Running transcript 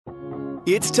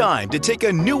It's time to take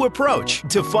a new approach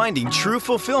to finding true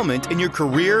fulfillment in your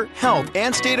career, health,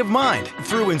 and state of mind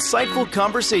through insightful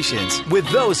conversations with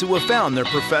those who have found their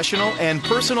professional and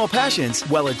personal passions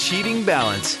while achieving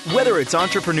balance. Whether it's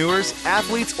entrepreneurs,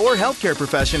 athletes, or healthcare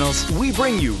professionals, we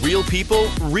bring you real people,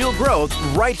 real growth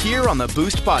right here on the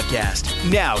Boost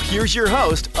Podcast. Now, here's your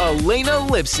host, Elena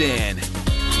Lipson.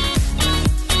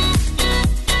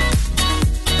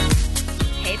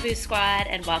 Hey Boost Squad,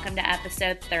 and welcome to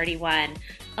episode 31.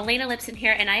 Elena Lipson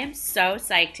here, and I am so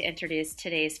psyched to introduce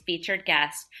today's featured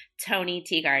guest, Tony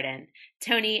Teegarden.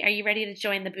 Tony, are you ready to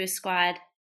join the Boost Squad?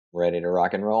 Ready to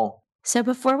rock and roll. So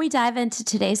before we dive into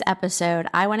today's episode,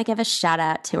 I want to give a shout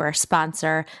out to our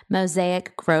sponsor,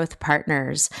 Mosaic Growth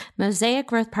Partners. Mosaic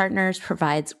Growth Partners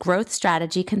provides growth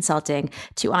strategy consulting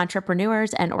to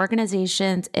entrepreneurs and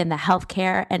organizations in the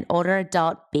healthcare and older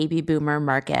adult baby boomer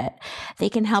market. They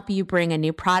can help you bring a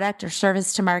new product or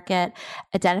service to market,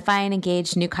 identify and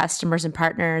engage new customers and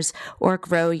partners, or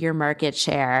grow your market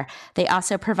share. They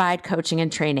also provide coaching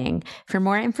and training. For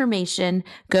more information,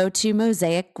 go to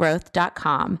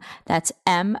mosaicgrowth.com. That's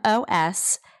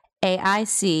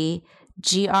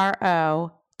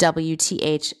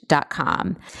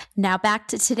mosaicgrowth.com. Now back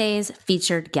to today's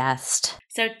featured guest.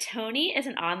 So Tony is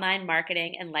an online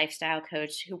marketing and lifestyle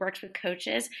coach who works with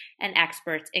coaches and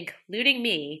experts, including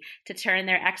me, to turn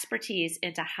their expertise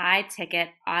into high-ticket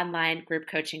online group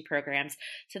coaching programs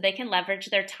so they can leverage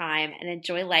their time and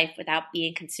enjoy life without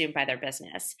being consumed by their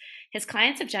business. His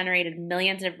clients have generated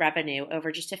millions of revenue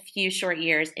over just a few short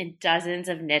years in dozens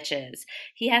of niches.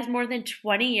 He has more than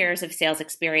 20 years of sales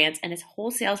experience, and his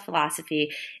whole sales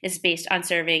philosophy is based on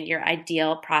serving your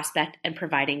ideal prospect and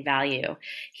providing value.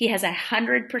 He has 100%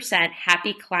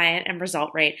 happy client and result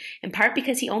rate, in part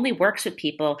because he only works with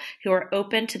people who are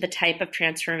open to the type of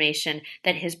transformation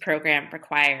that his program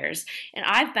requires. And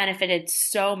I've benefited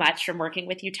so much from working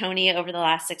with you, Tony, over the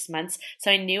last 6 months,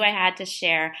 so I knew I had to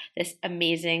share this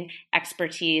amazing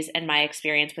expertise and my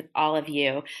experience with all of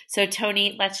you. So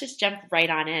Tony, let's just jump right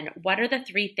on in. What are the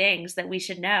 3 things that we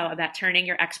should know about turning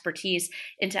your expertise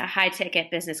into a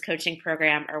high-ticket business coaching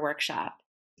program or workshop?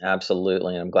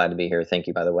 Absolutely. I'm glad to be here. Thank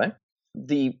you, by the way.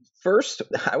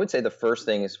 I would say the first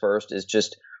thing is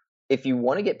just if you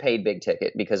want to get paid big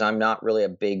ticket, because I'm not really a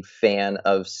big fan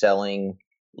of selling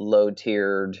low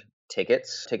tiered ticket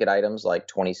items like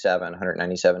 $27,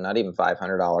 $197, not even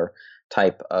 $500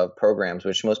 type of programs,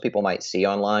 which most people might see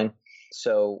online.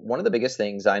 So one of the biggest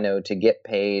things I know to get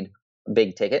paid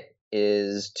big ticket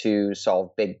is to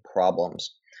solve big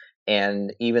problems.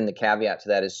 And even the caveat to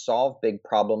that is solve big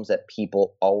problems that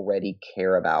people already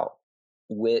care about,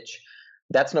 which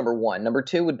that's number one. Number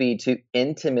 2 would be to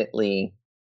intimately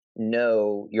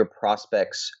know your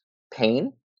prospect's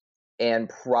pain. And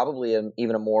probably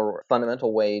even a more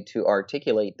fundamental way to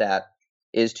articulate that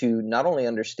is to not only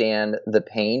understand the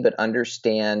pain, but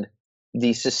understand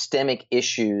the systemic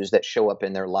issues that show up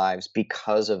in their lives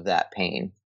because of that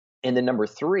pain. And then number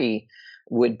 3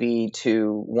 would be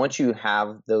to, once you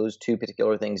have those 2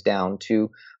 particular things down,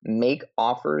 to make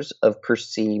offers of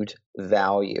perceived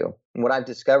value. And what I've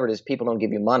discovered is people don't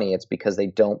give you money. It's because they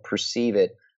don't perceive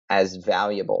it as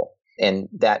valuable. And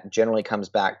that generally comes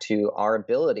back to our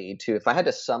ability to, if I had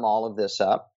to sum all of this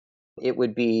up, it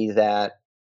would be that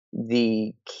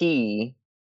the key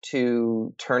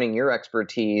to turning your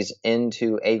expertise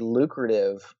into a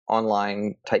lucrative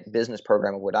online type business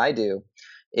program of what I do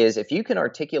is if you can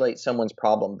articulate someone's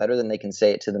problem better than they can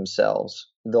say it to themselves,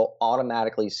 they'll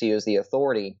automatically see you as the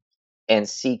authority and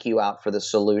seek you out for the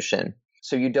solution.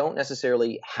 So you don't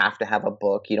necessarily have to have a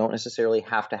book. You don't necessarily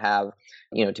have to have,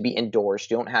 to be endorsed.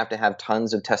 You don't have to have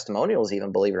tons of testimonials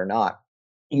even, believe it or not.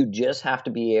 You just have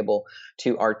to be able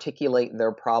to articulate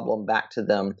their problem back to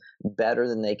them better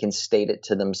than they can state it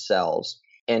to themselves.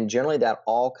 And generally that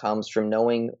all comes from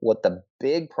knowing what the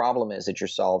big problem is that you're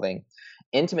solving,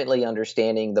 intimately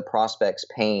understanding the prospect's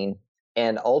pain,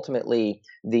 and ultimately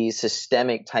the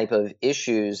systemic type of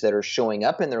issues that are showing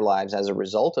up in their lives as a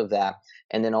result of that,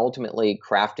 and then ultimately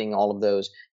crafting all of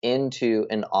those into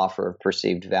an offer of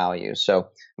perceived value. So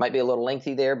might be a little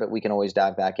lengthy there, but we can always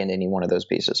dive back into any one of those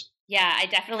pieces. Yeah, I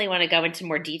definitely want to go into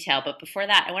more detail. But before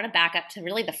that, I want to back up to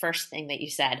really the first thing that you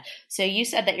said. So you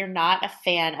said that you're not a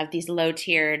fan of these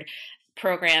low-tiered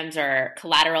programs or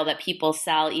collateral that people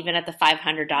sell even at the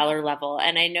 $500 level.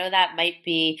 And I know that might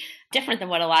be different than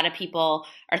what a lot of people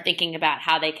are thinking about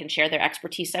how they can share their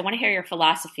expertise. So I want to hear your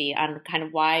philosophy on kind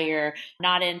of why you're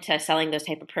not into selling those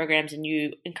type of programs and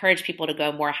you encourage people to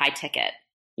go more high ticket.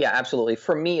 Yeah, absolutely.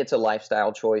 For me, it's a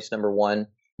lifestyle choice, number one.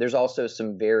 There's also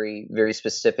some very, very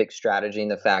specific strategy in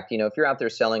the fact, if you're out there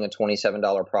selling a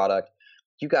 $27 product,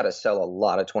 you got to sell a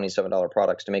lot of $27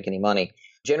 products to make any money.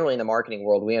 Generally in the marketing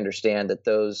world, we understand that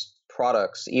those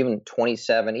products, even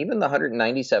 $27, even the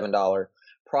 $197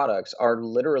 products, are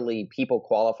literally people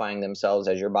qualifying themselves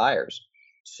as your buyers.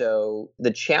 So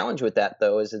the challenge with that,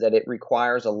 though, is that it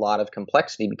requires a lot of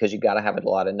complexity because you got to have a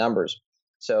lot of numbers.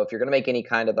 So if you're going to make any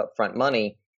kind of upfront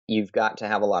money, you've got to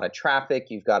have a lot of traffic.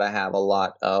 You've got to have a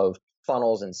lot of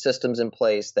funnels and systems in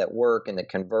place that work and that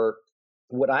convert.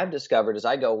 What I've discovered is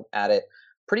I go at it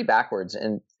pretty backwards.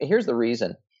 And here's the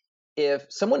reason. If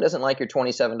someone doesn't like your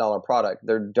 $27 product,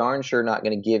 they're darn sure not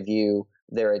going to give you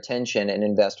their attention and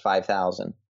invest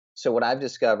 $5,000. So what I've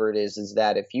discovered is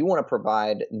that if you want to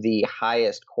provide the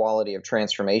highest quality of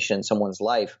transformation in someone's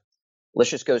life, let's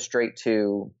just go straight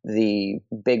to the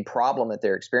big problem that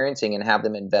they're experiencing and have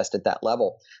them invest at that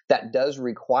level. That does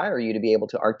require you to be able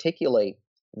to articulate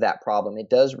that problem. It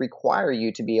does require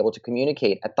you to be able to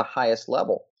communicate at the highest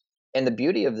level. And the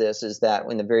beauty of this is that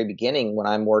in the very beginning, when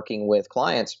I'm working with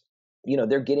clients,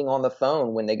 they're getting on the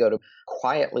phone when they go to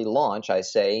quietly launch, I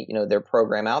say, their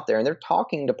program out there, and they're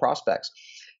talking to prospects.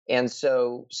 And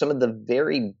so some of the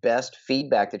very best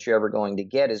feedback that you're ever going to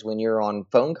get is when you're on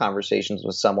phone conversations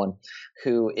with someone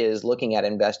who is looking at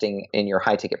investing in your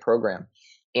high ticket program.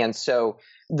 And so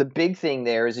the big thing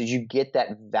there is you get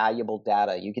that valuable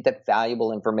data, you get that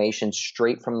valuable information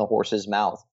straight from the horse's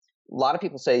mouth. A lot of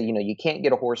people say, you can't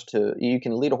get you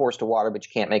can lead a horse to water, but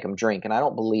you can't make them drink. And I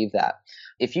don't believe that.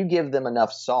 If you give them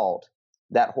enough salt,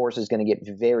 that horse is going to get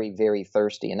very, very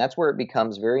thirsty. And that's where it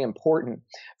becomes very important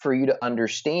for you to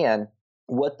understand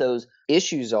what those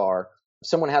issues are. If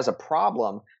someone has a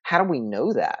problem, how do we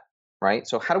know that, right?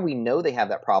 So how do we know they have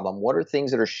that problem? What are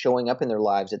things that are showing up in their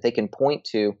lives that they can point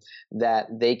to, that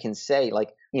they can say,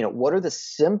 like, what are the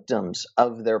symptoms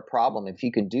of their problem? If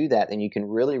you can do that, then you can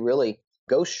really, really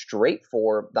go straight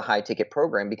for the high ticket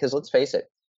program, because let's face it,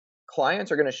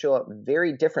 clients are going to show up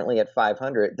very differently at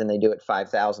 $500 than they do at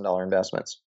 $5,000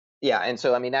 investments. Yeah. And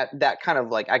so, I mean, that kind of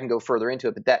like, I can go further into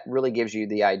it, but that really gives you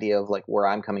the idea of like where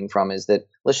I'm coming from, is that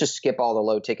let's just skip all the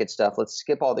low ticket stuff. Let's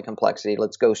skip all the complexity.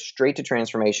 Let's go straight to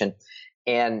transformation.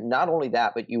 And not only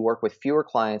that, but you work with fewer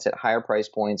clients at higher price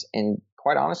points. And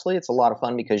quite honestly, it's a lot of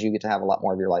fun because you get to have a lot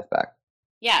more of your life back.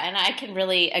 Yeah, and I can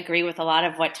really agree with a lot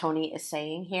of what Tony is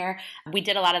saying here. We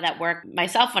did a lot of that work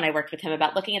myself when I worked with him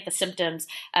about looking at the symptoms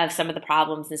of some of the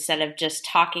problems instead of just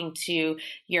talking to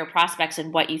your prospects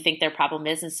and what you think their problem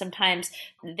is. And sometimes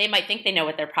they might think they know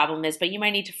what their problem is, but you might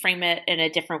need to frame it in a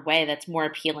different way that's more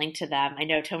appealing to them. I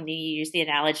know, Tony, you used the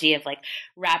analogy of like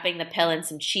wrapping the pill in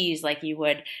some cheese like you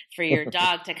would for your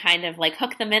dog to kind of like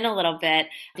hook them in a little bit,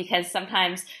 because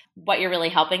sometimes what you're really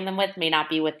helping them with may not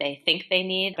be what they think they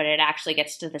need, but it actually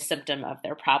gets to the symptom of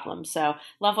their problem. So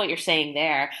love what you're saying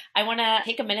there. I want to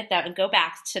take a minute though and go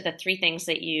back to the 3 things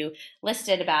that you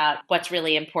listed about what's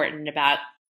really important about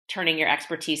turning your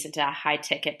expertise into a high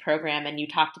ticket program. And you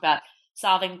talked about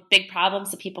solving big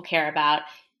problems that people care about,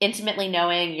 intimately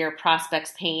knowing your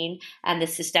prospect's pain and the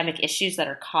systemic issues that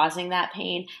are causing that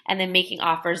pain, and then making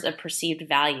offers of perceived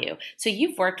value. So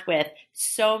you've worked with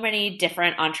so many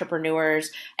different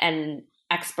entrepreneurs and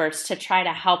experts to try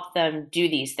to help them do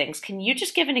these things. Can you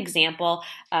just give an example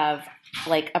of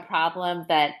like a problem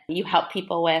that you help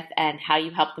people with and how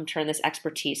you help them turn this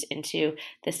expertise into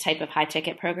this type of high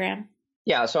ticket program?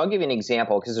 Yeah, so I'll give you an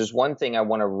example, because there's one thing I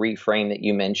want to reframe that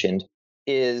you mentioned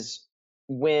is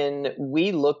when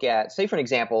we look at, say, for an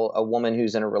example, a woman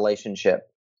who's in a relationship.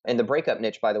 And the breakup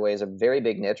niche, by the way, is a very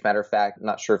big niche. Matter of fact, I'm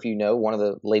not sure if you know, one of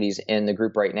the ladies in the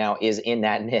group right now is in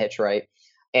that niche, right?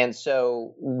 And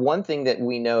so one thing that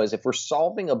we know is if we're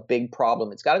solving a big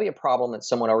problem, it's got to be a problem that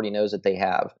someone already knows that they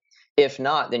have. If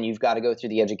not, then you've got to go through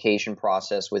the education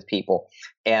process with people.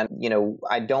 And,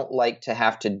 I don't like to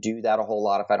have to do that a whole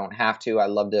lot if I don't have to. I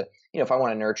love to, if I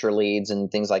want to nurture leads and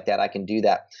things like that, I can do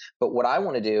that. But what I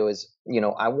want to do is,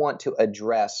 I want to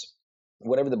address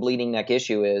whatever the bleeding neck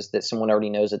issue is that someone already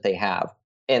knows that they have.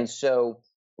 And so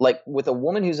like with a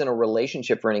woman who's in a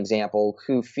relationship, for an example,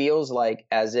 who feels like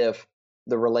as if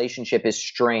the relationship is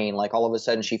strained, like all of a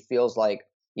sudden she feels like,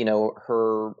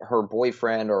 her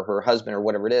boyfriend or her husband or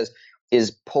whatever it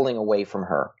is pulling away from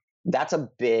her. That's a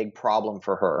big problem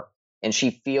for her. And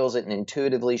she feels it, and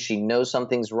intuitively she knows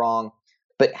something's wrong.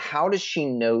 But how does she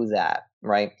know that,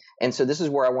 right? And so this is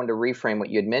where I wanted to reframe what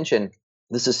you had mentioned.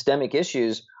 The systemic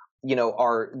issues,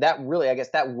 are that really, I guess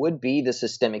that would be the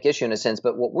systemic issue in a sense.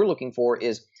 But what we're looking for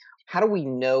is, how do we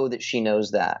know that she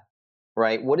knows that,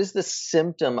 right? What is the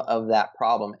symptom of that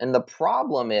problem? And the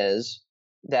problem is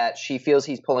that she feels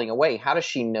he's pulling away. How does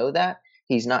she know that?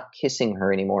 He's not kissing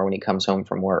her anymore when he comes home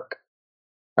from work,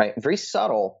 right? Very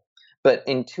subtle, But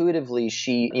intuitively,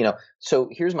 so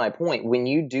here's my point. When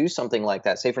you do something like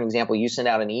that, say for an example, you send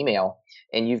out an email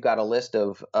and you've got a list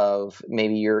of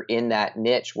maybe you're in that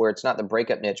niche where it's not the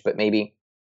breakup niche, but maybe,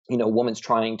 a woman's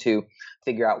trying to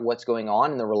figure out what's going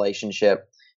on in the relationship.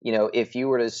 If you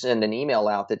were to send an email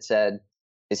out that said,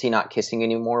 is he not kissing you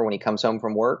anymore when he comes home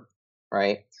from work?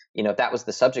 Right. If that was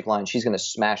the subject line, she's going to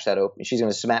smash that open. She's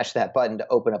going to smash that button to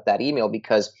open up that email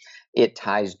because it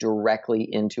ties directly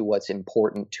into what's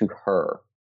important to her.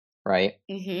 Right.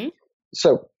 Mm-hmm.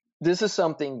 So this is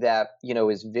something that,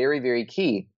 is very, very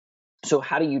key. So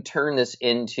how do you turn this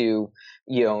into,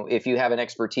 if you have an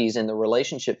expertise in the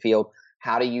relationship field,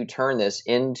 how do you turn this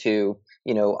into,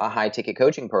 a high ticket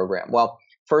coaching program? Well,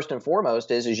 first and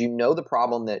foremost is the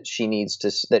problem that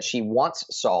she wants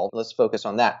solved. Let's focus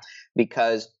on that,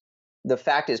 because the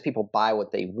fact is people buy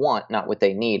what they want, not what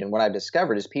they need. And what I've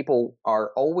discovered is people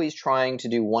are always trying to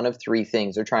do one of three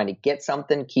things. They're trying to get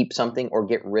something, keep something, or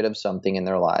get rid of something in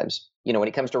their lives. When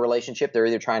it comes to relationship, they're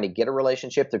either trying to get a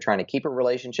relationship, they're trying to keep a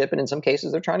relationship, and in some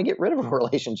cases, they're trying to get rid of a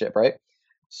relationship, right?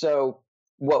 So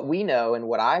what we know and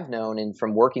what I've known and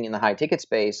from working in the high ticket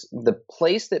space, the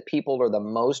place that people are the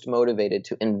most motivated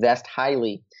to invest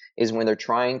highly is when they're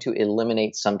trying to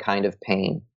eliminate some kind of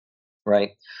pain,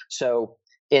 right? So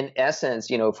in essence,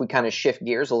 if we kind of shift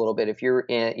gears a little bit, if you're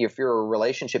a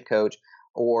relationship coach,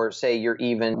 or say you're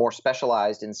even more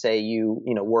specialized and say you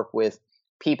work with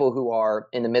people who are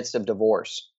in the midst of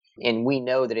divorce, and we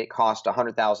know that it costs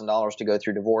 $100,000 to go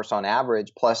through divorce on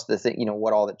average, plus the thing,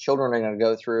 what all the children are going to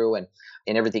go through and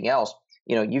everything else.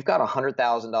 You've got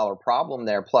 $100,000 problem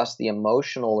there, plus the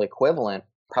emotional equivalent,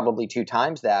 probably 2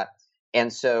 times that.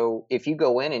 And so if you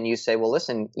go in and you say, well,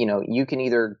 listen, you can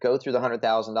either go through the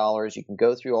 $100,000, you can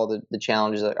go through all the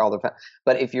challenges,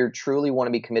 but if you truly want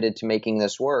to be committed to making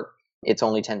this work, it's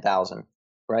only $10,000,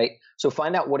 right? So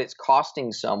find out what it's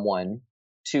costing someone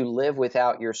to live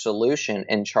without your solution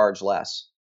and charge less,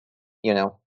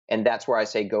 and that's where I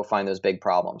say, go find those big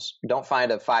problems. Don't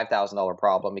find a $5,000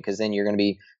 problem, because then you're going to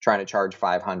be trying to charge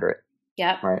 $500.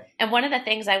 Yep. Right. And one of the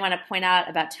things I want to point out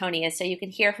about Tony is, so you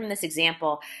can hear from this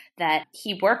example that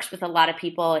he works with a lot of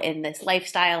people in this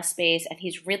lifestyle space, and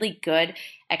he's really good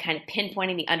at kind of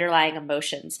pinpointing the underlying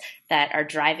emotions that are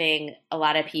driving a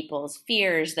lot of people's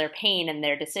fears, their pain, and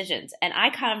their decisions. And I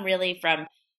come really from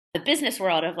the business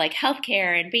world of like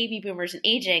healthcare and baby boomers and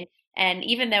aging. And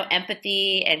even though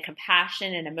empathy and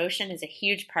compassion and emotion is a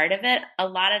huge part of it, a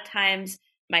lot of times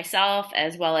myself,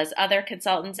 as well as other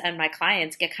consultants and my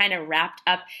clients, get kind of wrapped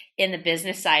up in the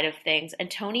business side of things. And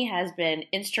Tony has been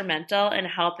instrumental in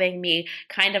helping me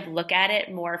kind of look at it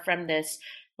more from this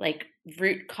like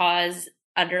root cause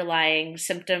underlying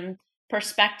symptom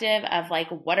perspective of like,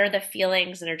 what are the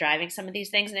feelings that are driving some of these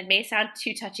things? And it may sound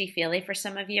too touchy-feely for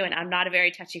some of you, and I'm not a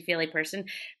very touchy-feely person,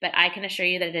 but I can assure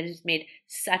you that it has made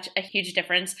such a huge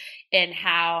difference in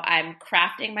how I'm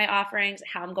crafting my offerings,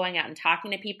 how I'm going out and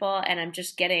talking to people, and I'm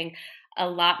just getting a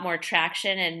lot more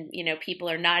traction. And, people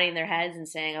are nodding their heads and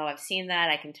saying, oh, I've seen that.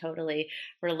 I can totally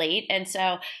relate. And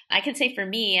so I can say for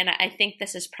me, and I think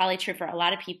this is probably true for a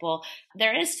lot of people,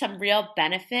 there is some real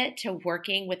benefit to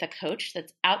working with a coach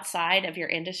that's outside of your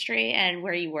industry and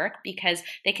where you work, because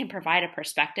they can provide a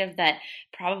perspective that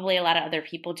probably a lot of other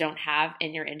people don't have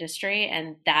in your industry.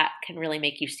 And that can really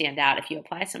make you stand out if you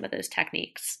apply some of those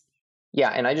techniques. Yeah.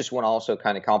 And I just want to also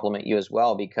kind of compliment you as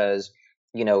well, because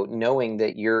knowing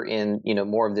that you're in,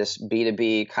 more of this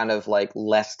B2B kind of like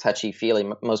less touchy-feely.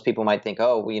 Most people might think,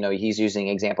 oh, he's using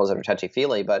examples that are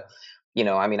touchy-feely, but,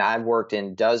 I've worked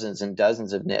in dozens and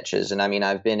dozens of niches. And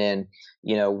I've been in,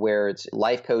 where it's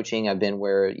life coaching. I've been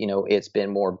where, it's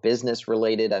been more business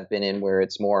related. I've been in where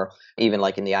it's more even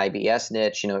like in the IBS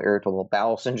niche, irritable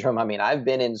bowel syndrome. I've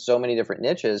been in so many different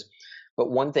niches. But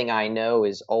one thing I know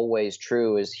is always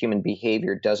true is human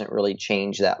behavior doesn't really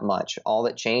change that much. All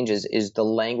that changes is the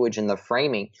language and the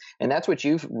framing. And that's what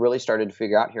you've really started to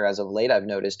figure out here as of late, I've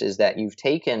noticed, is that you've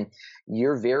taken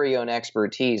your very own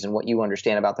expertise and what you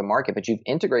understand about the market, but you've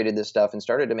integrated this stuff and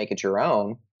started to make it your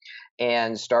own,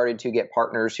 and started to get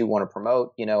partners who want to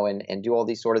promote, and do all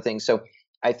these sort of things. So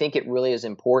I think it really is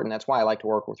important. That's why I like to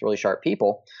work with really sharp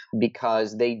people,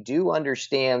 because they do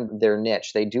understand their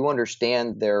niche. They do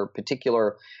understand their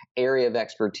particular area of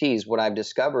expertise. What I've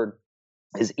discovered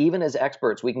is even as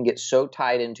experts, we can get so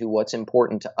tied into what's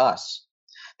important to us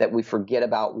that we forget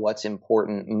about what's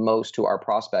important most to our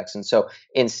prospects. And so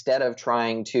instead of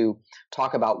trying to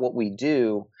talk about what we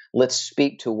do, let's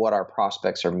speak to what our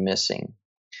prospects are missing.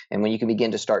 And when you can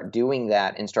begin to start doing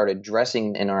that and start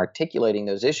addressing and articulating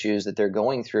those issues that they're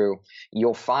going through,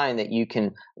 you'll find that you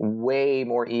can way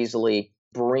more easily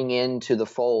bring into the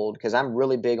fold, because I'm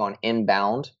really big on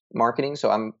inbound marketing. So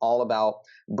I'm all about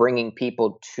bringing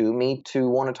people to me to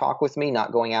want to talk with me,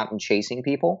 not going out and chasing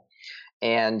people.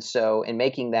 And so, in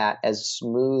making that as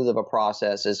smooth of a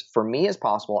process as for me as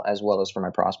possible, as well as for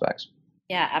my prospects.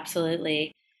 Yeah,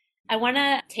 absolutely. I want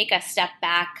to take a step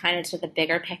back kind of to the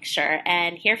bigger picture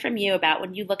and hear from you about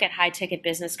when you look at high ticket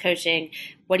business coaching,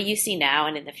 what do you see now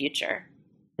and in the future?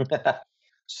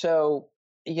 So,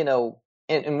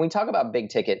 and we talk about big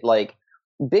ticket, like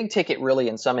big ticket really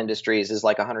in some industries is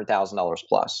like $100,000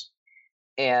 plus.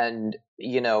 And,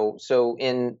 so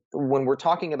when we're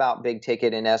talking about big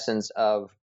ticket in essence of,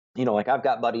 like I've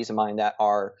got buddies of mine that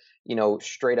are,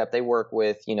 straight up, they work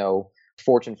with,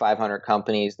 Fortune 500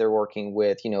 companies, they're working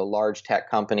with, large tech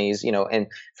companies, and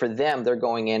for them, they're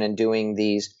going in and doing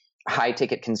these high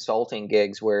ticket consulting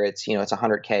gigs where it's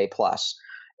 100K plus.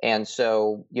 And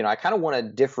so, I kind of want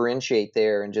to differentiate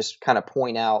there and just kind of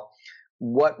point out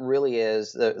what really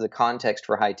is the context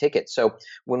for high ticket. So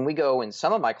when we go in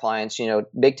some of my clients,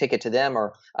 big ticket to them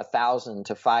are 1,000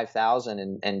 to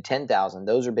 5,000 and 10,000.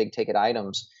 Those are big ticket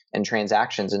items and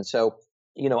transactions. And so,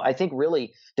 I think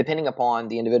really depending upon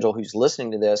the individual who's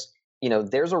listening to this,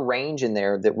 there's a range in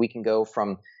there that we can go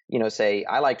from, say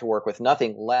I like to work with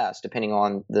nothing less, depending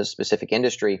on the specific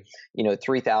industry,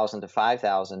 3,000 to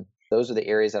 5,000. Those are the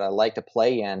areas that I like to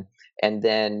play in. And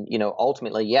then,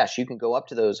 ultimately, yes, you can go up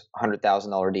to those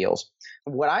 $100,000 deals.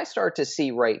 What I start to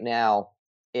see right now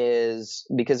is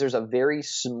because there's a very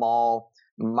small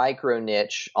micro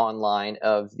niche online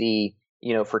of the,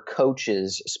 for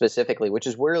coaches specifically, which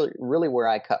is really where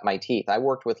I cut my teeth. I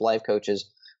worked with life coaches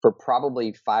for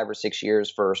probably 5 or 6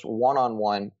 years first,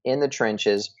 one-on-one in the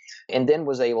trenches, and then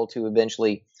was able to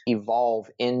eventually evolve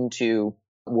into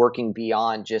working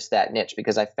beyond just that niche,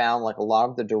 because I found like a lot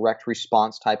of the direct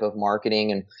response type of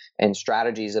marketing and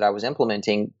strategies that I was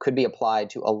implementing could be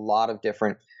applied to a lot of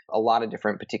different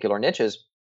particular niches.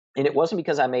 And it wasn't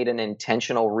because I made an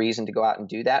intentional reason to go out and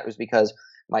do that. It was because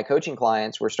my coaching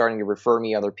clients were starting to refer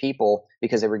me other people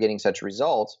because they were getting such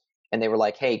results. And they were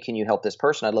like, hey, can you help this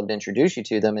person? I'd love to introduce you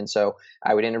to them. And so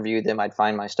I would interview them. I'd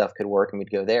find my stuff could work and we'd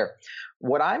go there.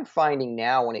 What I'm finding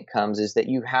now when it comes is that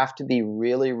you have to be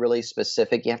really, really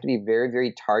specific. You have to be very,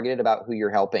 very targeted about who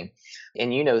you're helping.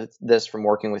 And you know this from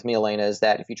working with me, Elena, is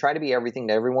that if you try to be everything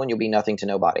to everyone, you'll be nothing to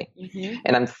nobody. Mm-hmm.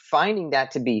 And I'm finding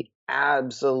that to be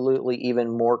absolutely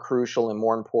even more crucial and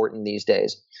more important these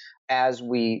days. As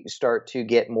we start to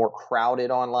get more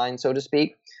crowded online, so to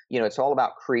speak, it's all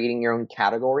about creating your own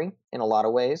category in a lot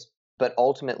of ways, but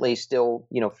ultimately still,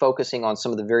 focusing on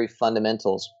some of the very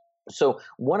fundamentals. So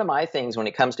one of my things when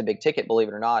it comes to big ticket, believe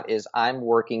it or not, is I'm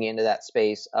working into that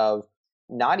space of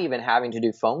not even having to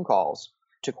do phone calls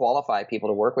to qualify people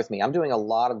to work with me. I'm doing a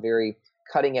lot of very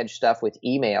cutting edge stuff with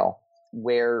email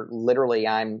where literally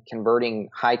I'm converting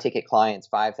high ticket clients,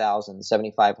 5,000,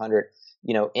 7,500,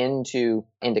 into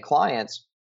clients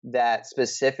that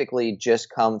specifically just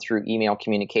come through email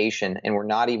communication, and we're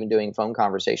not even doing phone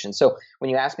conversations. So when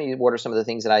you ask me what are some of the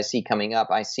things that I see coming up,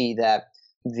 I see that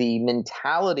the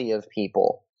mentality of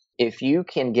people, if you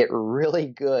can get really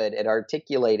good at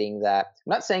articulating that,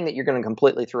 I'm not saying that you're going to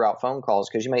completely throw out phone calls,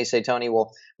 because you may say, Tony,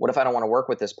 well, what if I don't want to work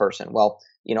with this person? Well,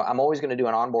 I'm always going to do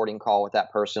an onboarding call with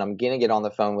that person. I'm going to get on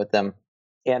the phone with them.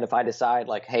 And if I decide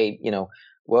like, hey,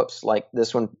 whoops, like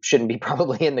this one shouldn't be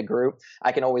probably in the group,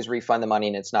 I can always refund the money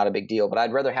and it's not a big deal. But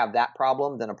I'd rather have that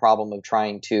problem than a problem of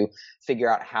trying to figure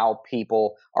out how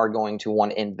people are going to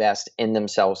want to invest in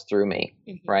themselves through me,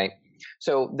 mm-hmm. right?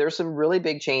 So there's some really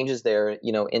big changes there,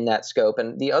 in that scope.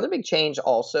 And the other big change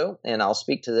also, and I'll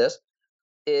speak to this,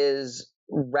 is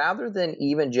rather than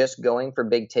even just going for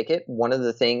big ticket, one of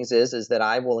the things is that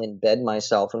I will embed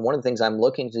myself. And one of the things I'm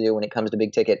looking to do when it comes to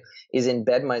big ticket is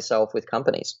embed myself with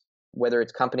companies, whether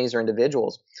it's companies or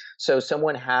individuals. So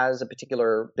someone has a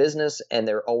particular business and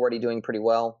they're already doing pretty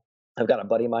well. I've got a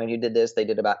buddy of mine who did this. They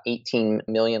did about 18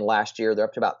 million last year. They're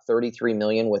up to about 33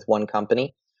 million with one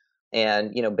company.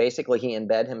 And, basically he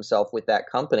embed himself with that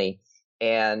company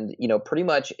and, pretty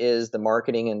much is the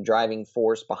marketing and driving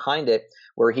force behind it,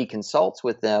 where he consults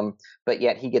with them, but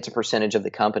yet he gets a percentage of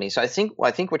the company. So I think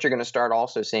what you're going to start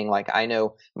also seeing, like I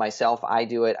know myself, I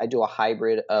do a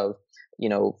hybrid of,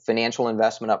 financial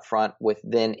investment up front with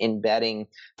then embedding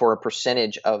for a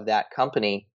percentage of that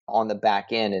company on the back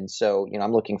end. And so,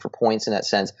 I'm looking for points in that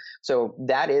sense. So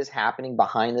that is happening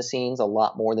behind the scenes a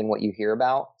lot more than what you hear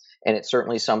about. And it's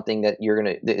certainly something that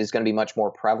is going to be much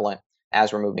more prevalent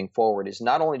as we're moving forward, is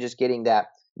not only just getting that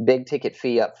big ticket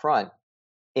fee up front,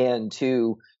 and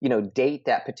to, date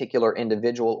that particular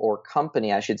individual or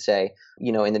company, I should say,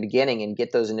 in the beginning and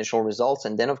get those initial results.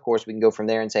 And then, of course, we can go from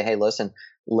there and say, hey, listen,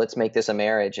 let's make this a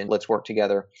marriage and let's work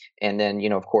together. And then,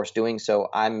 of course, doing so,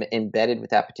 I'm embedded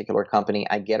with that particular company.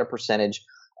 I get a percentage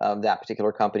of that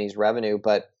particular company's revenue,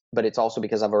 but it's also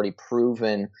because I've already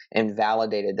proven and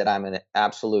validated that I'm an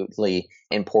absolutely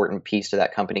important piece to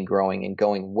that company growing and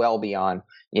going well beyond,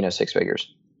 6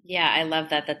 figures. Yeah, I love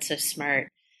that. That's so smart.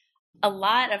 A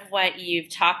lot of what you've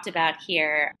talked about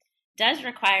here does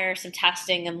require some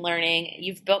testing and learning.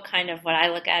 You've built kind of what I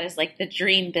look at as like the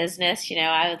dream business.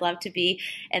 I would love to be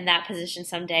in that position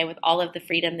someday with all of the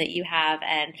freedom that you have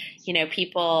and,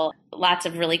 people, lots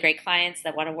of really great clients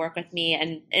that want to work with me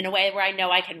and in a way where I know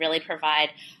I can really provide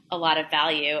a lot of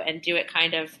value and do it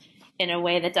kind of in a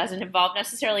way that doesn't involve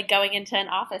necessarily going into an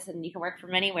office and you can work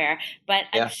from anywhere. But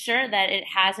Yeah. I'm sure that it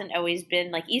hasn't always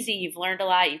been like easy. You've learned a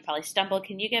lot. You've probably stumbled.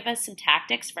 Can you give us some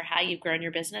tactics for how you've grown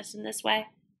your business in this way?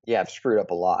 Yeah, I've screwed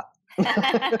up a lot.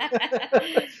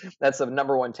 That's the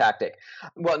number one tactic.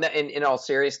 Well, in all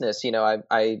seriousness,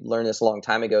 I learned this a long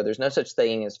time ago. There's no such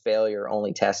thing as failure,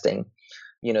 only testing.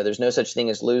 There's no such thing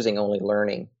as losing, only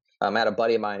learning. I had a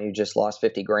buddy of mine who just lost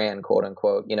 50 grand, quote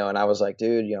unquote, and I was like,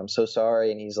 dude, I'm so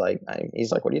sorry. And he's like,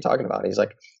 what are you talking about? He's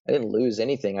like, I didn't lose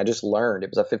anything. I just learned. It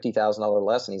was a $50,000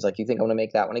 lesson. He's like, you think I'm going to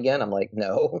make that one again? I'm like,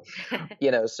 no,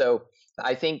 so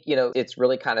I think, it's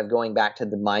really kind of going back to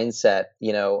the mindset,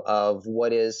 of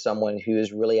what is someone who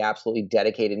is really absolutely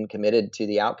dedicated and committed to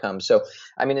the outcome. So,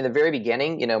 I mean, in the very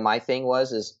beginning, my thing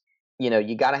is,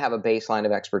 you got to have a baseline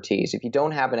of expertise. If you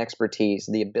don't have an expertise,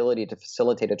 the ability to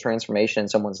facilitate a transformation in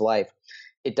someone's life,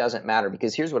 it doesn't matter.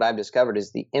 Because here's what I've discovered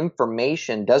is the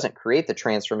information doesn't create the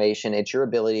transformation. It's your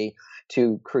ability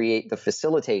to create the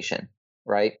facilitation,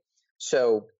 right?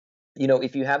 So,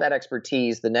 if you have that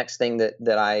expertise, the next thing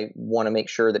that I want to make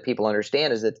sure that people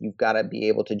understand is that you've got to be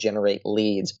able to generate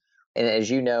leads. And as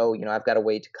you know, I've got a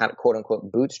way to kind of quote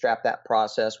unquote bootstrap that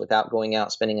process without going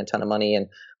out spending a ton of money and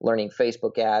learning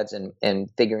Facebook ads and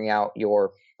figuring out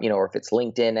your, or if it's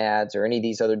LinkedIn ads or any of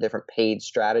these other different paid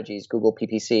strategies, Google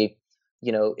PPC,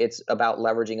 it's about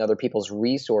leveraging other people's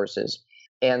resources.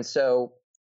 And so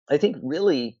I think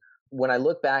really when I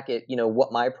look back at,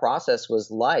 what my process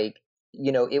was like,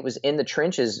 it was in the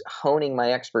trenches, honing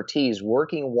my expertise,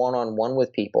 working one-on-one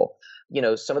with people.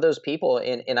 Some of those people,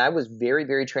 and I was very,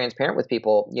 very transparent with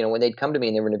people, when they'd come to me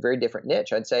and they were in a very different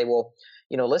niche, I'd say, well,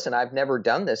 listen, I've never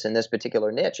done this in this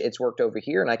particular niche. It's worked over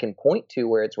here and I can point to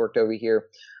where it's worked over here.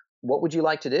 What would you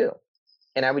like to do?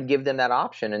 And I would give them that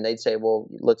option and they'd say, well,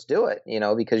 let's do it,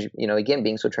 because, again,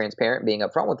 being so transparent, being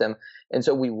upfront with them. And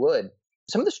so we would.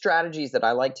 Some of the strategies that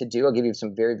I like to do, I'll give you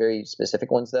some very, very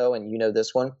specific ones though. And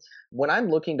this one, when I'm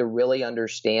looking to really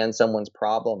understand someone's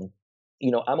problem,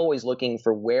 I'm always looking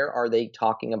for where are they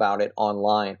talking about it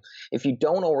online. If you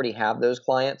don't already have those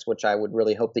clients, which I would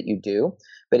really hope that you do,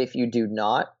 but if you do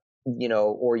not,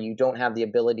 or you don't have the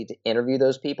ability to interview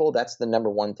those people, that's the number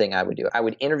one thing I would do. I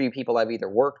would interview people I've either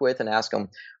worked with and ask them,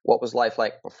 what was life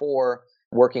like before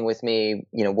working with me?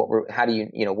 What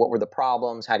were the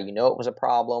problems? How do you know it was a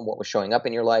problem? What was showing up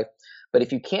in your life? But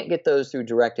if you can't get those through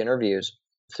direct interviews,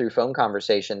 through phone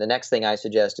conversation, the next thing I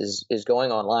suggest is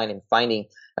going online and finding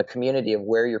a community of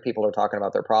where your people are talking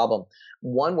about their problem.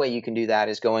 One way you can do that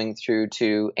is going through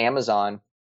to Amazon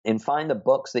and find the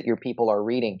books that your people are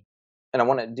reading. And I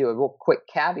want to do a real quick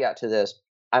caveat to this.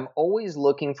 I'm always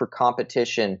looking for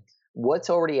competition. What's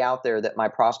already out there that my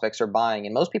prospects are buying?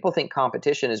 And most people think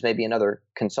competition is maybe another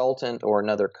consultant or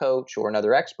another coach or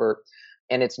another expert.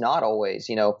 And it's not always,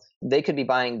 they could be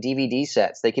buying DVD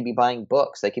sets. They could be buying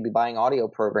books. They could be buying audio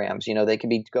programs. They could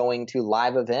be going to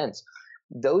live events.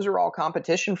 Those are all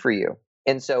competition for you.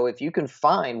 And so if you can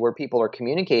find where people are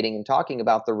communicating and talking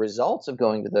about the results of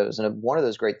going to those, and one of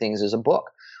those great things is a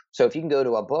book. So if you can go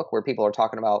to a book where people are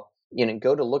talking about,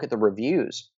 go to look at the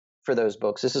reviews for those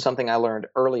books. This is something I learned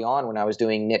early on when I was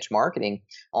doing niche marketing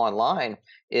online,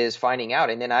 is finding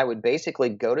out. And then I would basically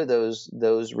go to those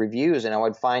reviews and I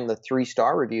would find the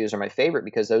 3-star reviews are my favorite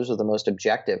because those are the most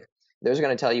objective. Those are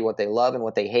going to tell you what they love and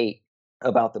what they hate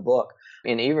about the book,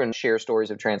 and even share stories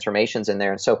of transformations in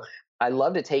there. And so I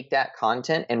love to take that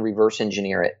content and reverse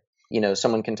engineer it.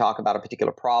 Someone can talk about a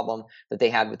particular problem that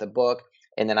they had with the book.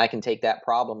 And then I can take that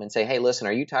problem and say, hey, listen,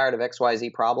 are you tired of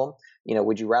XYZ problem?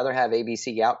 Would you rather have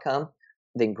ABC outcome?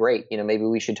 Then great. Maybe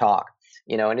we should talk.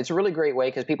 And it's a really great way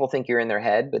because people think you're in their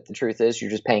head, but the truth is you're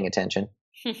just paying attention.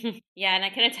 Yeah. And I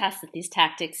can attest that these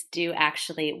tactics do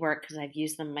actually work because I've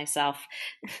used them myself.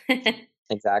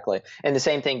 Exactly. And the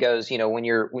same thing goes, when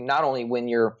you're not only when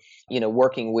you're,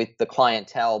 working with the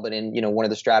clientele, but in, one of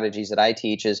the strategies that I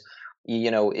teach is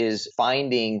is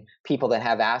finding people that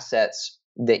have assets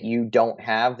that you don't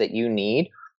have that you need.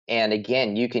 And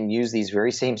again, you can use these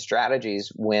very same strategies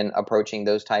when approaching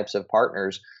those types of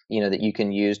partners, that you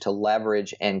can use to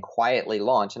leverage and quietly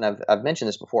launch. And I've mentioned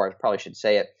this before, I probably should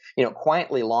say it,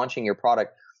 quietly launching your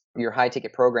product, your high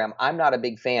ticket program. I'm not a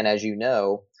big fan, as you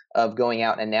know, of going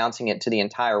out and announcing it to the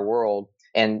entire world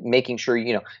and making sure,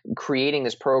 creating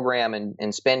this program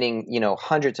and spending,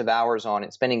 hundreds of hours on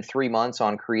it, spending 3 months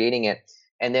on creating it,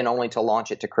 and then only to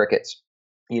launch it to crickets.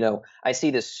 I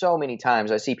see this so many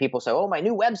times. I see people say, oh, my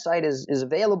new website is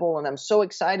available and I'm so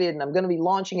excited and I'm going to be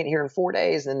launching it here in 4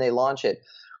 days. And then they launch it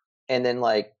and then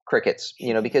like crickets,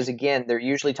 because again, they're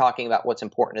usually talking about what's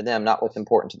important to them, not what's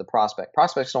important to the prospect.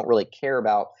 Prospects don't really care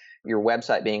about your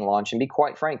website being launched. And be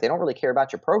quite frank, they don't really care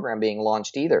about your program being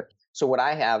launched either. So what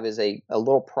I have is a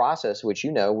little process, which,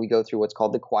 we go through what's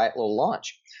called the quiet little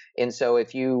launch. And so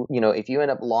if you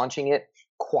end up launching it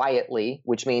quietly,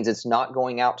 which means it's not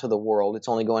going out to the world, it's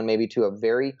only going maybe to a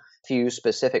very few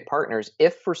specific partners.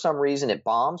 If for some reason it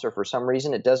bombs or for some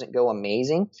reason it doesn't go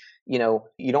amazing,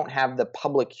 you don't have the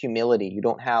public humility. You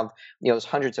don't have, those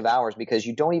hundreds of hours because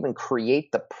you don't even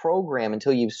create the program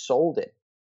until you've sold it.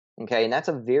 Okay. And that's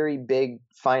a very big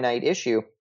finite issue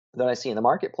that I see in the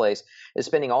marketplace, is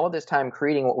spending all of this time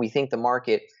creating what we think the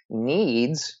market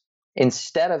needs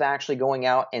instead of actually going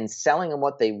out and selling them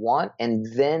what they want and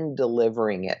then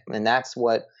delivering it. And that's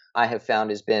what I have found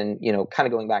has been, kind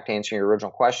of going back to answering your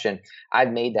original question,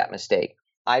 I've made that mistake.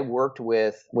 I worked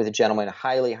with a gentleman, a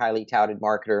highly, highly touted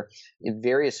marketer,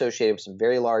 very associated with some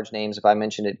very large names. If I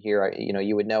mentioned it here,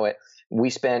 you would know it. We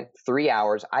spent 3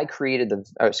 hours.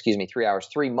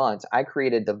 3 months. I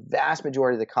created the vast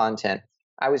majority of the content.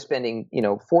 I was spending,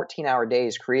 14-hour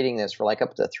days creating this for like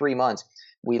up to 3 months.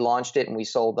 We launched it and we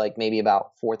sold like maybe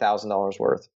about $4,000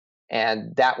 worth.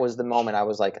 And that was the moment I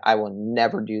was like, I will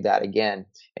never do that again.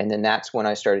 And then that's when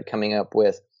I started coming up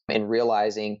with and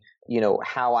realizing,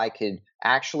 how I could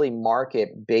actually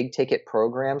market big ticket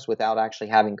programs without actually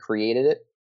having created it,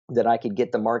 that I could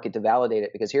get the market to validate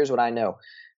it. Because here's what I know.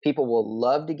 People will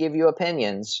love to give you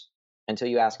opinions until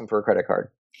you ask them for a credit card.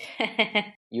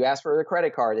 You ask for the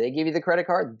credit card, they give you the credit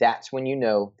card. That's when you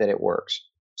know that it works.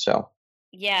 So.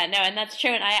 Yeah, no, and that's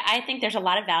true. And I think there's a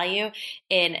lot of value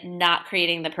in not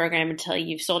creating the program until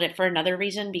you've sold it for another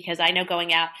reason, because I know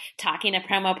going out, talking to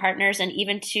promo partners and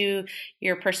even to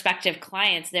your prospective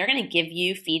clients, they're going to give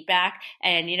you feedback.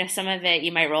 And, some of it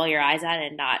you might roll your eyes at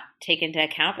and not take into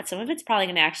account, but some of it's probably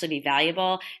going to actually be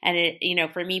valuable. And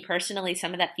it, for me personally,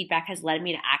 some of that feedback has led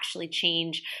me to actually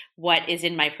change what is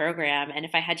in my program. And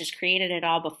if I had just created it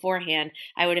all beforehand,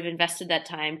 I would have invested that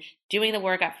time doing the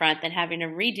work up front, then having to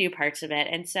redo parts of it.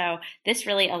 And so this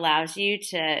really allows you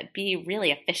to be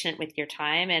really efficient with your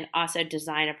time and also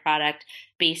design a product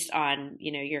based on,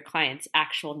 your client's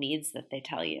actual needs that they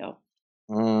tell you.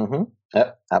 Mm-hmm.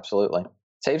 Yep, absolutely.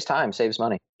 Saves time, saves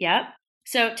money. Yep.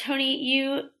 So Tony,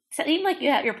 you seem like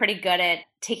you're pretty good at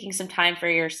taking some time for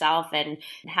yourself and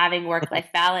having work-life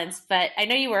balance, but I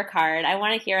know you work hard. I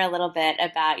want to hear a little bit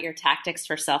about your tactics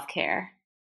for self-care.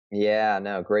 Yeah,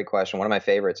 no, great question. One of my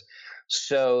favorites.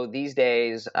 So these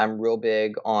days, I'm real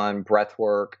big on breath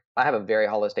work. I have a very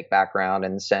holistic background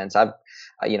in the sense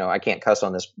I can't cuss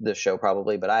on this show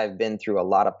probably, but I've been through a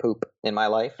lot of poop in my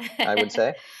life, I would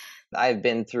say. I've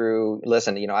been through,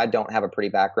 listen, I don't have a pretty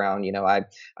background.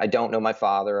 I don't know my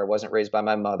father. I wasn't raised by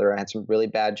my mother. I had some really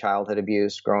bad childhood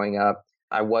abuse growing up.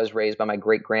 I was raised by my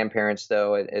great grandparents,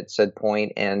 though, at said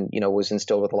point, and, was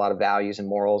instilled with a lot of values and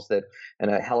morals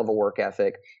and a hell of a work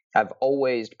ethic. I've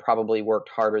always probably worked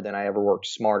harder than I ever worked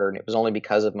smarter. And it was only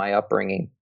because of my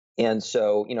upbringing. And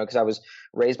so, because I was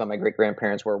raised by my great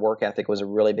grandparents where work ethic was a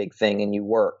really big thing and you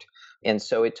worked. And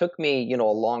so it took me, a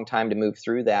long time to move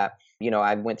through that.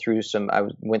 I went through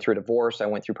a divorce. I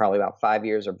went through probably about 5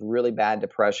 years of really bad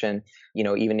depression,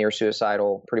 even near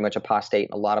suicidal, pretty much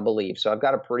apostate in a lot of beliefs. So I've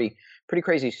got a pretty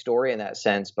crazy story in that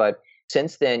sense. But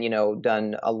since then,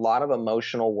 done a lot of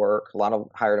emotional work, a lot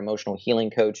of hired emotional healing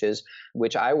coaches,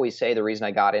 which I always say the reason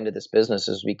I got into this business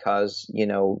is because,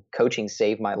 coaching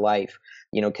saved my life,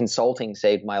 consulting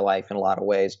saved my life in a lot of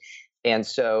ways. And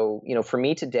so, for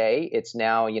me today, it's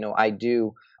now,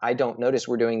 I don't notice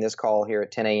we're doing this call here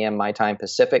at 10 a.m. my time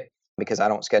Pacific, because I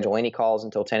don't schedule any calls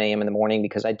until 10 a.m. in the morning,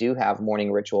 because I do have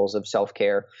morning rituals of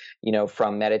self-care,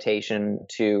 from meditation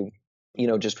to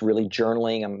just really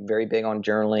journaling. I'm very big on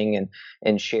journaling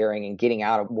and sharing and getting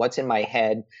out of what's in my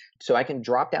head so I can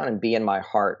drop down and be in my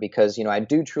heart, because, I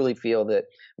do truly feel that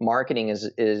marketing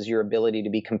is your ability to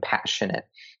be compassionate.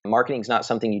 Marketing is not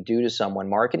something you do to someone.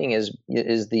 Marketing is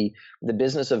the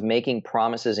business of making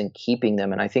promises and keeping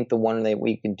them. And I think the one way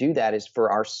we can do that is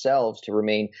for ourselves to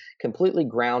remain completely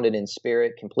grounded in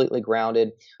spirit, completely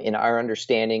grounded in our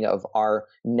understanding of our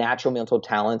natural mental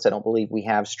talents. I don't believe we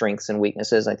have strengths and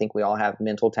weaknesses. I think we all have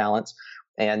mental talents.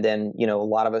 And then, a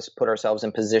lot of us put ourselves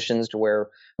in positions to where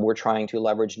we're trying to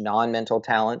leverage non-mental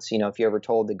talents. If you ever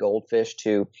told the goldfish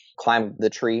to climb the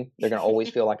tree, they're going to always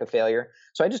feel like a failure.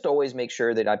 So I just always make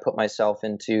sure that I put myself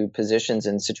into positions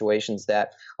and situations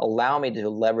that allow me to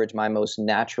leverage my most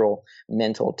natural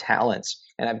mental talents.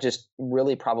 And I've just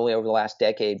really probably over the last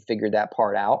decade figured that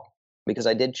part out, because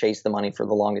I did chase the money for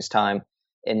the longest time.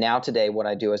 And now today, what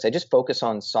I do is I just focus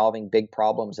on solving big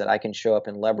problems that I can show up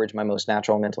and leverage my most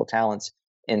natural mental talents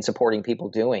in supporting people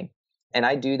doing. And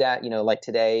I do that, like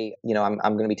today, I'm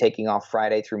going to be taking off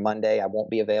Friday through Monday. I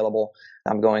won't be available.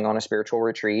 I'm going on a spiritual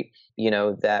retreat,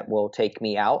 that will take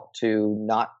me out to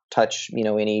not touch,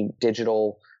 any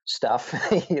digital stuff,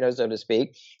 so to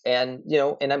speak. And,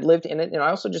 and I've lived in it. And I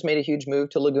also just made a huge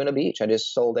move to Laguna Beach. I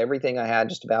just sold everything I had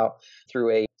just about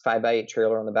through a 5x8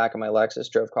 trailer on the back of my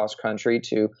Lexus, drove cross country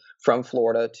from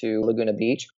Florida to Laguna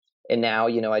Beach. And now,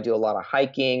 I do a lot of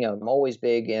hiking. I'm always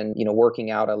big in, working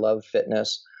out. I love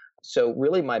fitness. So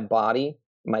really my body,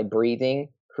 my breathing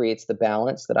creates the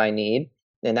balance that I need.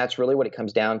 And that's really what it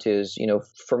comes down to is,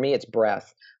 for me, it's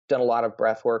breath. I've done a lot of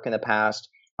breath work in the past.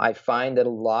 I find that a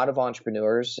lot of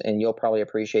entrepreneurs, and you'll probably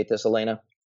appreciate this, Elena,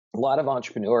 a lot of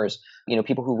entrepreneurs,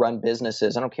 people who run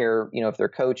businesses, I don't care, if they're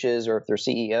coaches or if they're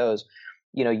CEOs,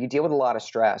 you deal with a lot of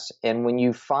stress. And when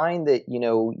you find that,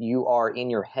 you are in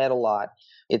your head a lot,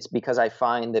 it's because I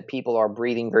find that people are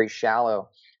breathing very shallow.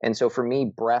 And so for me,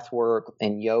 breath work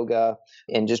and yoga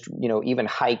and just, even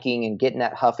hiking and getting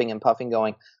that huffing and puffing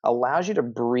going allows you to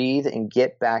breathe and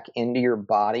get back into your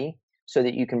body so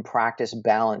that you can practice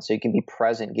balance, so you can be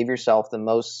present, give yourself the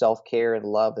most self-care and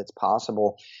love that's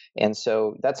possible. And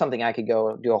so that's something I could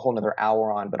go do a whole nother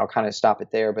hour on, but I'll kind of stop it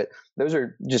there. But those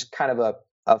are just kind of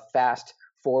a fast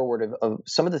forward of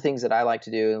some of the things that I like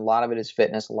to do. And a lot of it is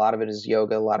fitness. A lot of it is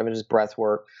yoga. A lot of it is breath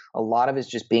work. A lot of it is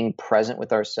just being present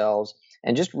with ourselves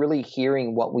and just really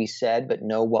hearing what we said, but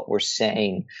know what we're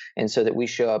saying. And so that we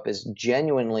show up as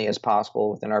genuinely as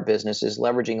possible within our businesses,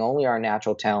 leveraging only our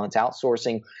natural talents,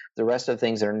 outsourcing the rest of the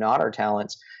things that are not our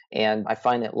talents. And I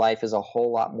find that life is a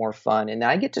whole lot more fun. And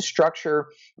I get to structure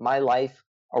my life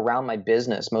around my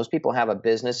business. Most people have a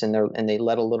business and they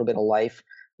let a little bit of life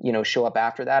show up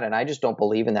after that. And I just don't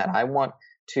believe in that. I want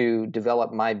to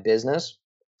develop my business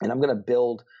and I'm going to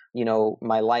build,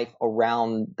 my life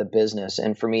around the business.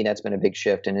 And for me, that's been a big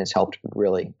shift and it's helped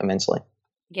really immensely.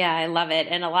 Yeah, I love it.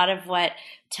 And a lot of what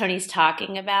Tony's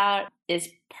talking about is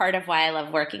part of why I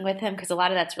love working with him, because a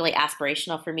lot of that's really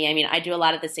aspirational for me. I mean, I do a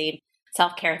lot of the same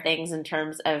self-care things in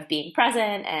terms of being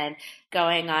present and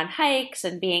going on hikes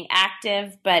and being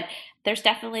active, but there's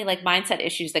definitely like mindset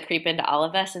issues that creep into all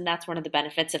of us. And that's one of the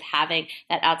benefits of having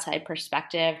that outside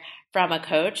perspective from a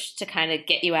coach to kind of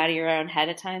get you out of your own head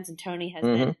at times. And Tony has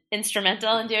been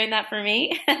instrumental in doing that for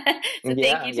me. So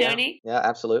thank you, Tony. Yeah,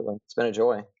 absolutely. It's been a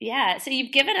joy. Yeah. So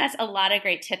you've given us a lot of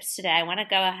great tips today. I want to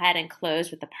go ahead and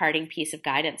close with the parting piece of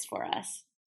guidance for us.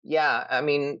 Yeah. I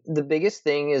mean, the biggest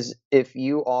thing is if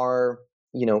you are,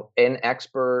 an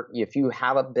expert, if you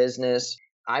have a business,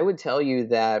 I would tell you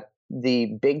that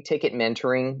the big ticket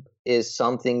mentoring is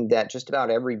something that just about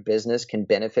every business can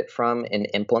benefit from in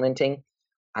implementing.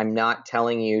 I'm not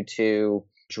telling you to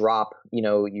drop,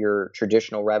 your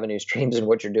traditional revenue streams and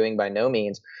what you're doing by no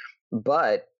means.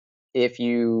 But if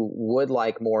you would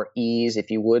like more ease, if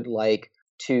you would like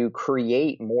to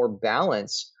create more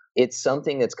balance, it's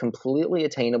something that's completely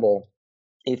attainable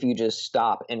if you just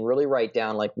stop and really write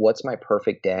down, like, what's my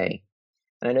perfect day?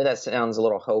 And I know that sounds a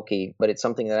little hokey, but it's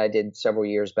something that I did several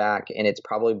years back, and it's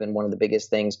probably been one of the biggest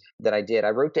things that I did. I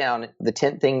wrote down the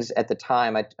 10 things at the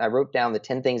time. I wrote down the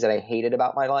 10 things that I hated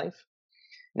about my life.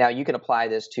 Now, you can apply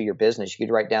this to your business. You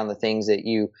could write down the things that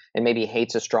and maybe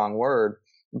hate's a strong word,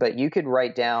 but you could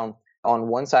write down on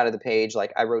one side of the page,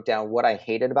 like I wrote down what I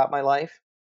hated about my life.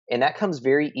 And that comes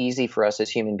very easy for us as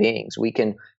human beings. We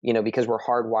can, because we're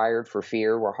hardwired for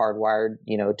fear, we're hardwired,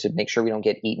 to make sure we don't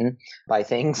get eaten by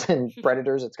things and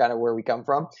predators. It's kind of where we come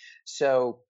from.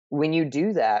 So when you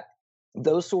do that,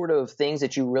 those sort of things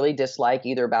that you really dislike,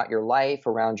 either about your life,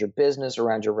 around your business,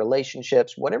 around your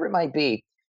relationships, whatever it might be,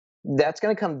 that's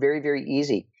going to come very, very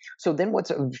easy. So then what's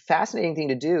a fascinating thing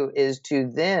to do is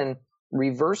to then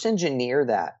reverse engineer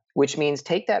that, which means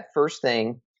take that first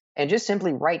thing and just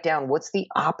simply write down what's the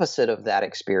opposite of that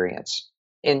experience.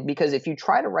 And because if you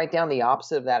try to write down the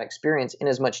opposite of that experience in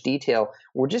as much detail,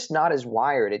 we're just not as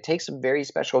wired. It takes a very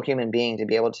special human being to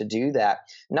be able to do that.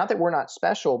 Not that we're not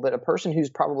special, but a person who's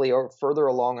probably further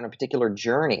along on a particular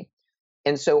journey.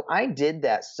 And so I did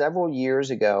that several years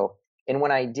ago. And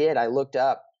when I did, I looked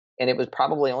up, and it was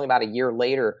probably only about a year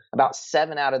later, about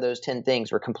 7 out of those 10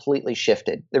 things were completely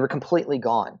shifted. They were completely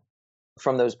gone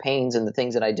from those pains and the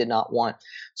things that I did not want.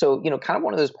 So, kind of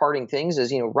one of those parting things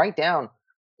is, write down,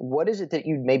 what is it that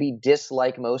you maybe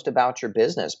dislike most about your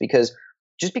business? Because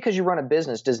just because you run a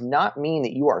business does not mean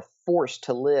that you are forced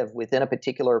to live within a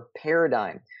particular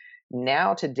paradigm.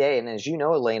 Now, today, and as you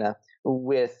know, Elena,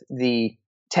 with the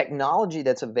technology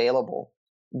that's available,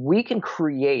 we can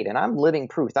create, and I'm living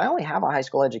proof. I only have a high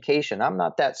school education. I'm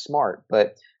not that smart,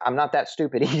 but I'm not that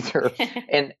stupid either.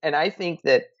 And I think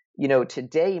that,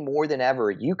 today more than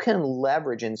ever, you can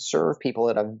leverage and serve people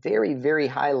at a very, very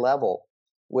high level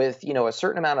with, a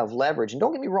certain amount of leverage. And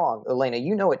don't get me wrong, Elena,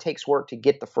 it takes work to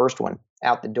get the first one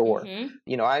out the door.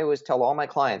 Mm-hmm. I always tell all my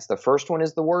clients, the first one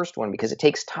is the worst one because it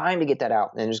takes time to get that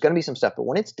out. And there's going to be some stuff, but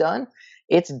when it's done,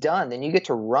 it's done. Then you get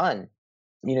to run.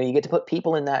 You get to put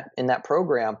people in that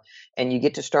program, and you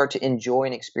get to start to enjoy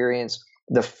and experience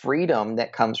the freedom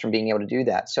that comes from being able to do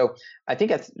that. So I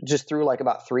think I just threw like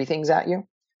about 3 things at you,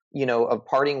 of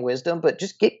parting wisdom, but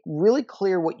just get really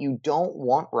clear what you don't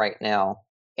want right now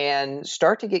and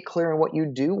start to get clear on what you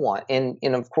do want. And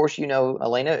of course,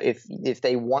 Elena, if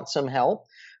they want some help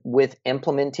with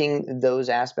implementing those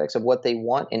aspects of what they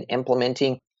want and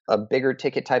implementing a bigger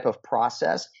ticket type of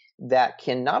process that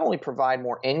can not only provide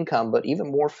more income, but even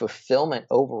more fulfillment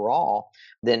overall,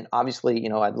 then obviously,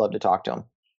 I'd love to talk to them.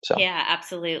 So yeah,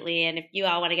 absolutely. And if you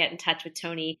all want to get in touch with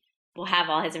Tony, we'll have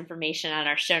all his information on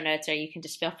our show notes, or you can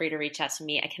just feel free to reach out to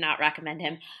me. I cannot recommend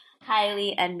him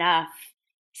highly enough.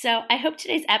 So I hope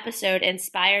today's episode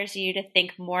inspires you to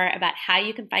think more about how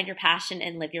you can find your passion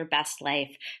and live your best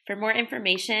life. For more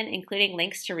information, including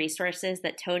links to resources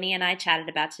that Tony and I chatted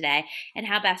about today and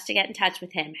how best to get in touch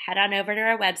with him, head on over to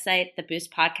our website,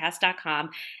 theboostpodcast.com,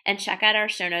 and check out our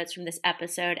show notes from this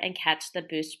episode and catch the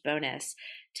Boost bonus.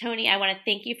 Tony, I want to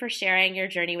thank you for sharing your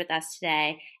journey with us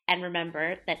today. And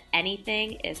remember that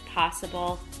anything is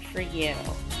possible for you.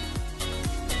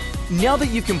 Now that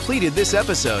you've completed this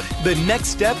episode, the next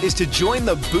step is to join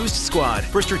the Boost Squad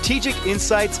for strategic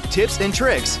insights, tips, and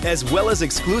tricks, as well as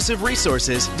exclusive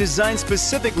resources designed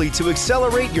specifically to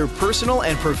accelerate your personal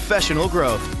and professional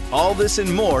growth. All this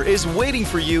and more is waiting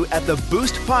for you at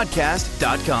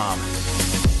theboostpodcast.com.